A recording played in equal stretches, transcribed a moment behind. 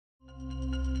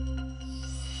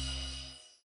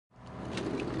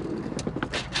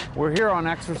We're here on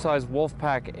exercise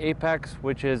Wolfpack Apex,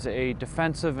 which is a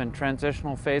defensive and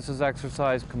transitional phases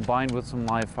exercise combined with some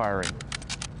live firing.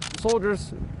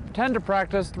 Soldiers tend to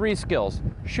practice 3 skills: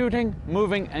 shooting,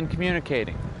 moving, and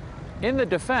communicating. In the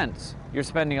defense, you're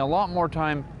spending a lot more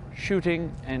time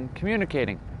shooting and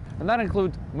communicating, and that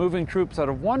includes moving troops out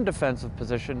of one defensive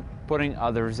position, putting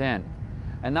others in.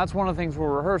 And that's one of the things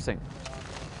we're rehearsing.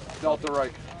 Delta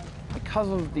right. Because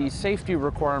of the safety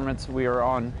requirements, we are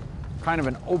on kind of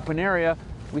an open area.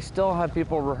 We still have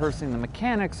people rehearsing the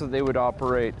mechanics that they would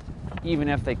operate even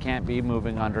if they can't be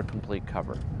moving under complete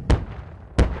cover.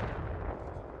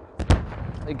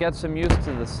 It gets them used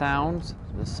to the sounds,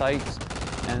 the sights,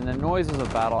 and the noises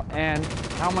of battle, and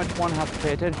how much one has to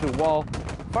pay attention to while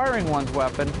firing one's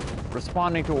weapon,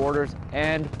 responding to orders,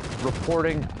 and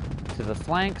reporting to the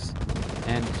flanks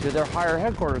and to their higher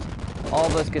headquarters. All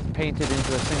this gets painted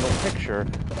into a single picture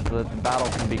so that the battle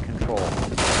can be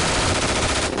controlled.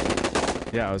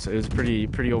 Yeah, it was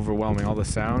pretty overwhelming. All the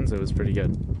sounds, it was pretty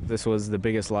good. This was the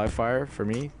biggest live fire for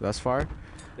me thus far.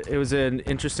 It was an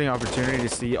interesting opportunity to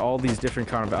see all these different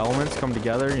kind of elements come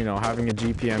together, you know, having a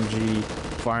GPMG,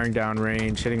 firing down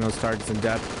range, hitting those targets in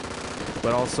depth,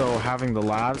 but also having the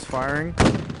labs firing.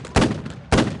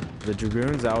 The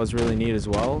Dragoons, that was really neat as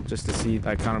well, just to see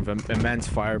that kind of immense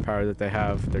firepower that they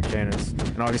have, their cannons.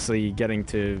 And obviously getting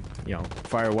to, you know,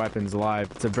 fire weapons live,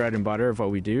 it's the bread and butter of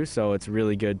what we do, so it's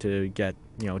really good to get,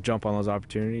 you know, jump on those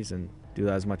opportunities and do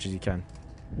that as much as you can.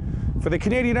 For the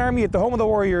Canadian Army at the Home of the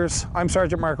Warriors, I'm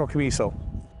Sergeant Marco Camiso.